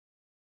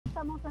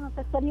estamos en los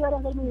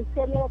exteriores del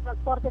Ministerio de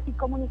Transportes y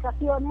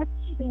Comunicaciones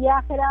y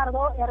ya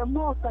Gerardo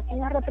Hermosa,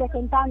 quien es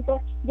representante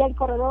del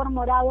Corredor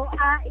Morado,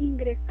 ha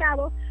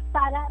ingresado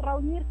para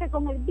reunirse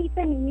con el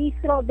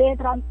viceministro de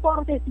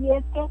Transportes, y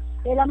es que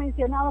él ha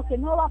mencionado que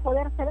no va a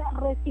poder ser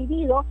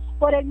recibido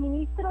por el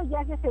ministro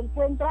ya que se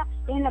encuentra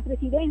en la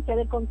presidencia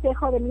del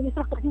Consejo de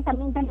Ministros,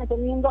 precisamente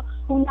manteniendo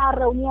una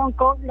reunión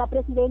con la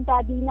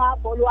presidenta Dina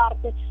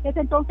Boluarte. Es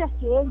entonces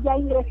que él ya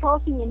ingresó.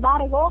 Sin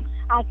embargo,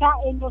 acá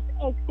en los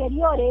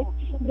exteriores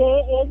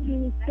del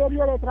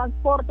Ministerio de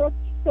Transportes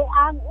se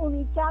han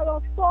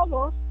ubicado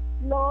todos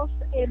los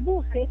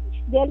buses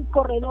del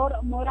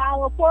Corredor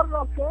Morado, por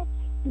lo que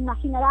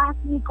imaginarás,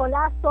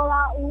 Nicolás, todo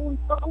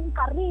un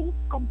carril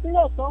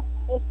completo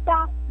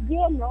está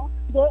lleno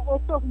de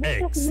estos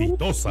buses.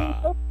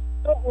 Exitosa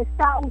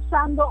está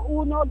usando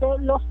uno de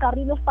los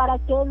carriles para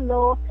que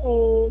los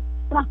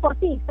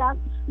transportistas,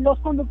 los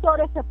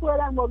conductores se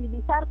puedan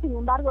movilizar. Sin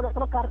embargo, el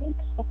otro carril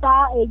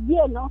está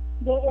lleno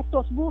de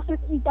estos buses,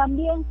 y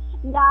también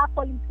la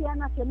Policía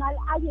Nacional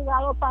ha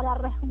llegado para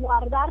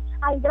resguardar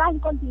al gran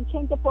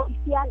contingente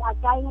policial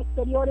acá en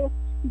exteriores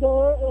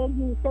del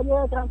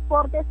Ministerio de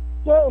Transportes,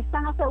 que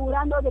están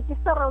asegurando de que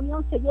esta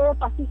reunión se lleve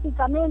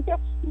pacíficamente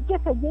y que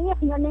se llegue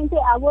finalmente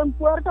a buen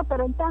puerto,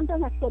 pero en tanto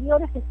en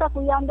exteriores se está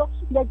cuidando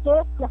de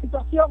que la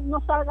situación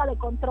no salga de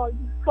control.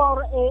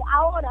 Por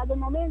ahora, de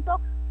momento,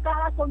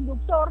 cada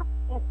conductor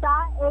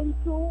está en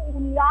su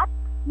unidad,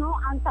 no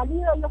han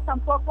salido, ellos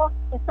tampoco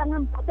están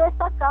en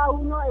protesta, cada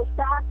uno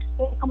está,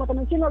 como te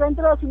menciono,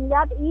 dentro de su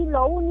unidad, y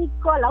la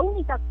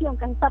única acción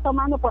que se está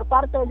tomando por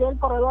parte del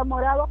Corredor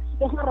Morado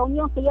es la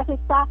reunión que ya se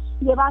está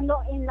llevando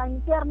en la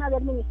interna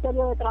del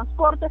Ministerio de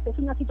Transportes. Es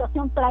una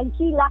situación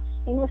tranquila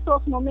en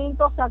estos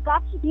momentos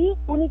acá, y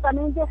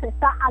únicamente se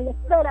está a la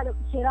espera de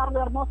que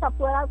Gerardo Hermosa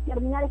pueda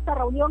terminar esta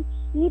reunión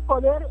y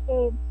poder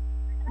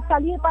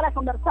salir para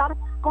conversar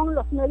con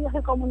los medios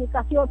de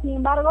comunicación. Sin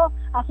embargo,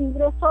 a su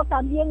ingreso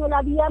también él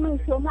había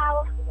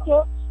mencionado que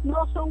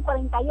no son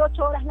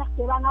 48 horas las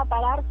que van a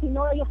parar,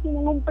 sino ellos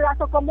tienen un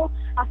plazo como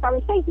hasta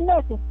de 6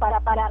 meses para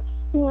parar.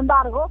 Sin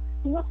embargo,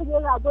 si no se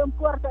llega a buen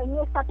puerto en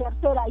esta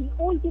tercera y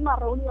última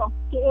reunión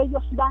que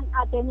ellos van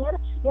a tener,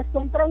 es que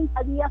en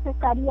 30 días se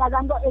estaría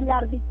dando el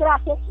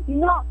arbitraje y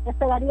no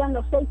esperarían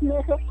los 6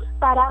 meses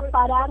para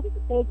parar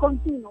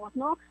continuos,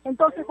 ¿no?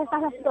 Entonces esta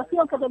es la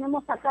situación que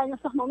tenemos acá en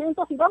estos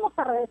momentos, y vamos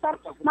a regresar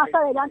más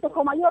adelante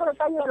con mayor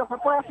detalle de lo que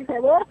pueda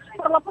suceder.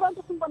 Por lo pronto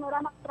es un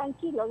panorama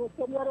tranquilo de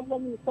exteriores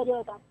del Ministerio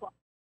de Transporte.